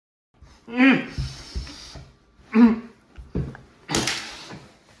Oh.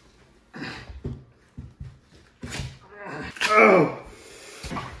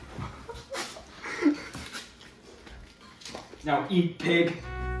 Now eat, pig.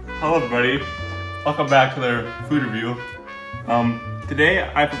 Hello everybody, welcome back to their food review.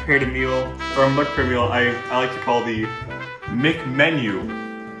 Today I prepared a meal, or a much prepared meal I like to call the McMenu.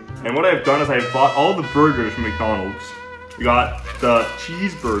 And what I've done is I've bought all the burgers from McDonald's. We got the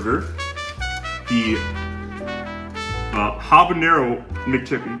cheeseburger, the habanero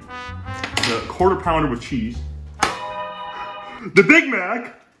McChicken, the quarter pounder with cheese, the Big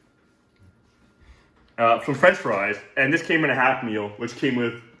Mac, some French fries, and this came in a half meal, which came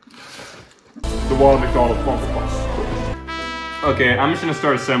with the Ronald McDonald Funko Pops. Okay, I'm just gonna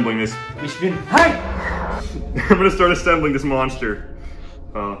start assembling this. I'm gonna start assembling this monster.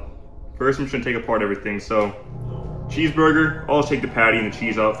 First, I'm just gonna take apart everything. So, cheeseburger. I'll just take the patty and the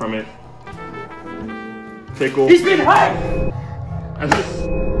cheese out from it. Pickle. He's been high.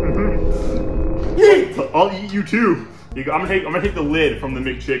 I'll eat you too. I'm gonna take the lid from the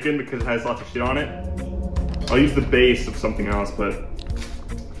McChicken because it has lots of shit on it. I'll use the base of something else, but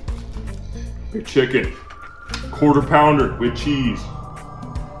McChicken, quarter pounder with cheese.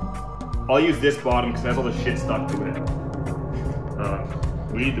 I'll use this bottom because it has all the shit stuck to it.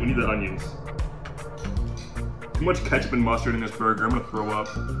 We need the onions. Too much ketchup and mustard in this burger. I'm gonna throw up.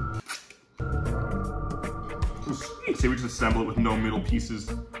 Say we just assemble it with no middle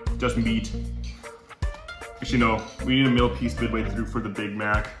pieces, just meat. Actually, no, we need a middle piece midway through for the Big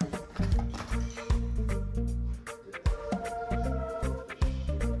Mac.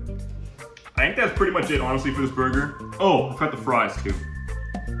 I think that's pretty much it, honestly, for this burger. Oh, I forgot the fries too.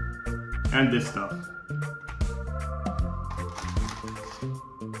 And this stuff.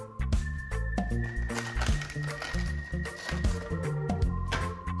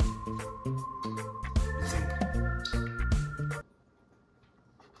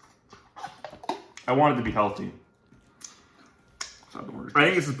 I want it to be healthy. I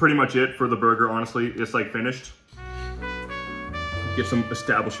think this is pretty much it for the burger, honestly. It's like finished. Get some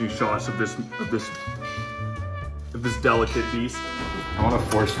establishing shots of this delicate beast. I want to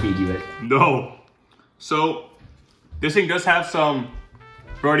force feed you it. No. So this thing does have some.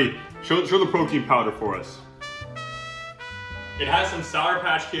 Brody, show the protein powder for us. It has some Sour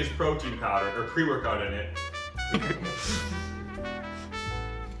Patch Kids protein powder or pre-workout in it.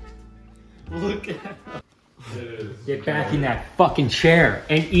 Look at it. Get back in that fucking chair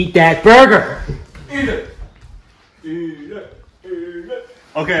and eat that burger. Eat it. Eat it. Eat it.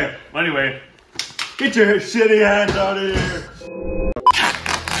 Okay, anyway. Get your shitty hands out of here.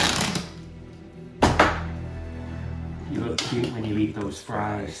 You look cute when you eat those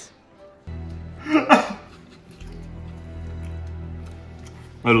fries.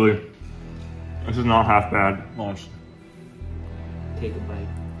 Literally. This is not half bad. Honestly. Take a bite.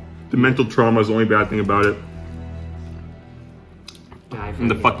 The mental trauma is the only bad thing about it. Dive And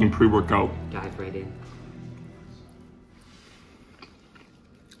the right fucking pre-workout. Dive right in.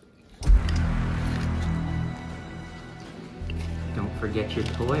 Don't forget your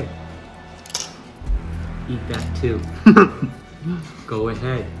toy. Eat that too. Go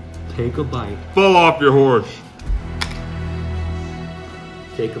ahead. Take a bite. Fall off your horse.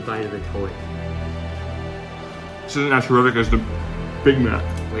 Take a bite of the toy. This isn't as horrific as the Big Mac.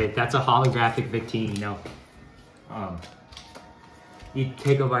 Wait, that's a holographic Victini, no. You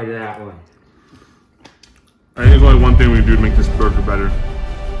take a bite of that one. I think there's only one thing we can do to make this burger better.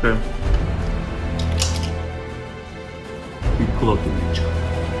 Okay. We pull out the ninja.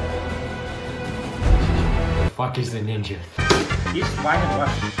 The fuck is the ninja? Each wine and what?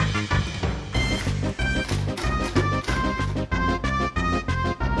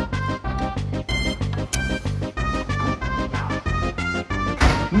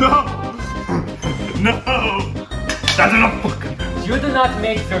 No! No! That's enough fucking. You do not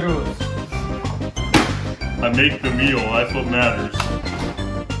make the rules. I make the meal, that's what matters.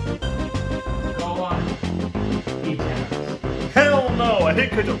 Go on. Eat that. Hell no! I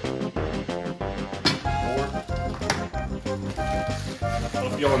hate ketchup. I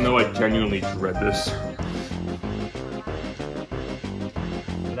hope y'all know I genuinely dread this.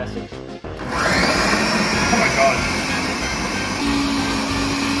 Message. Oh my god.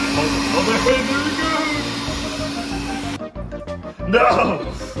 Oh, there we go! No!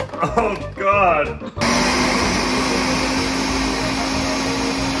 Oh god!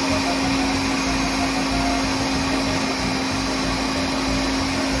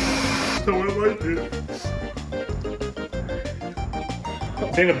 Don't like it. I'm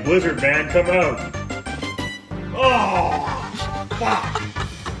saying a blizzard, man, come out. Oh! Fuck!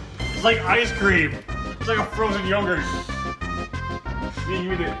 It's like ice cream. It's like a frozen yogurt.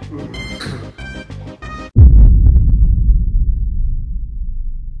 You eat it.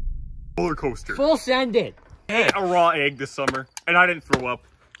 Roller coaster. Full send it. I ate a raw egg this summer, and I didn't throw up.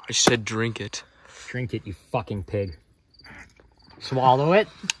 I said drink it. Drink it, you fucking pig. Swallow it.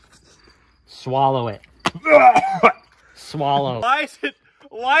 Swallow it. Swallow.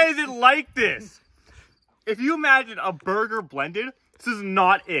 Why is it like this? If you imagine a burger blended, this is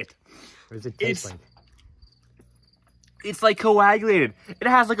not it. What does it taste like? It's like coagulated. It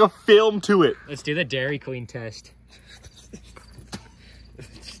has like a film to it. Let's do the Dairy Queen test.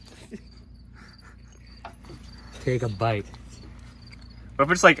 Take a bite. What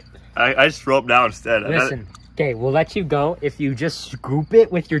if it's like, I just throw up now instead? Listen, okay, we'll let you go if you just scoop it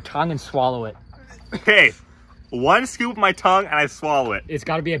with your tongue and swallow it. Okay, one scoop with my tongue and I swallow it. It's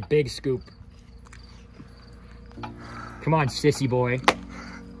gotta be a big scoop. Come on, sissy boy.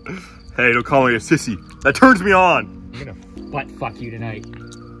 Hey, don't call me a sissy. That turns me on. I'm gonna butt fuck you tonight.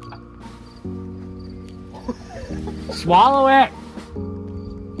 Swallow it!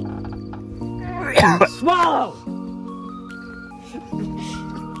 Swallow!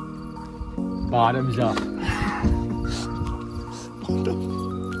 Bottoms up.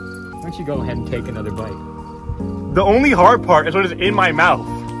 Why don't you go ahead and take another bite? The only hard part is when it's in my mouth.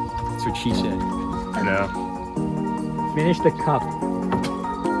 That's what she said. I know. Finish the cup.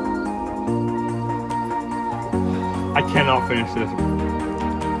 I cannot finish this.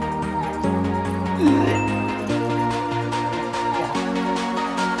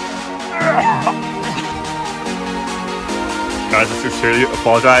 Guys, I sincerely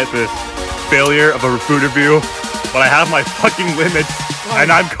apologize for this failure of a food review, but I have my fucking limits,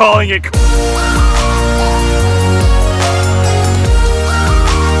 and I'm calling it.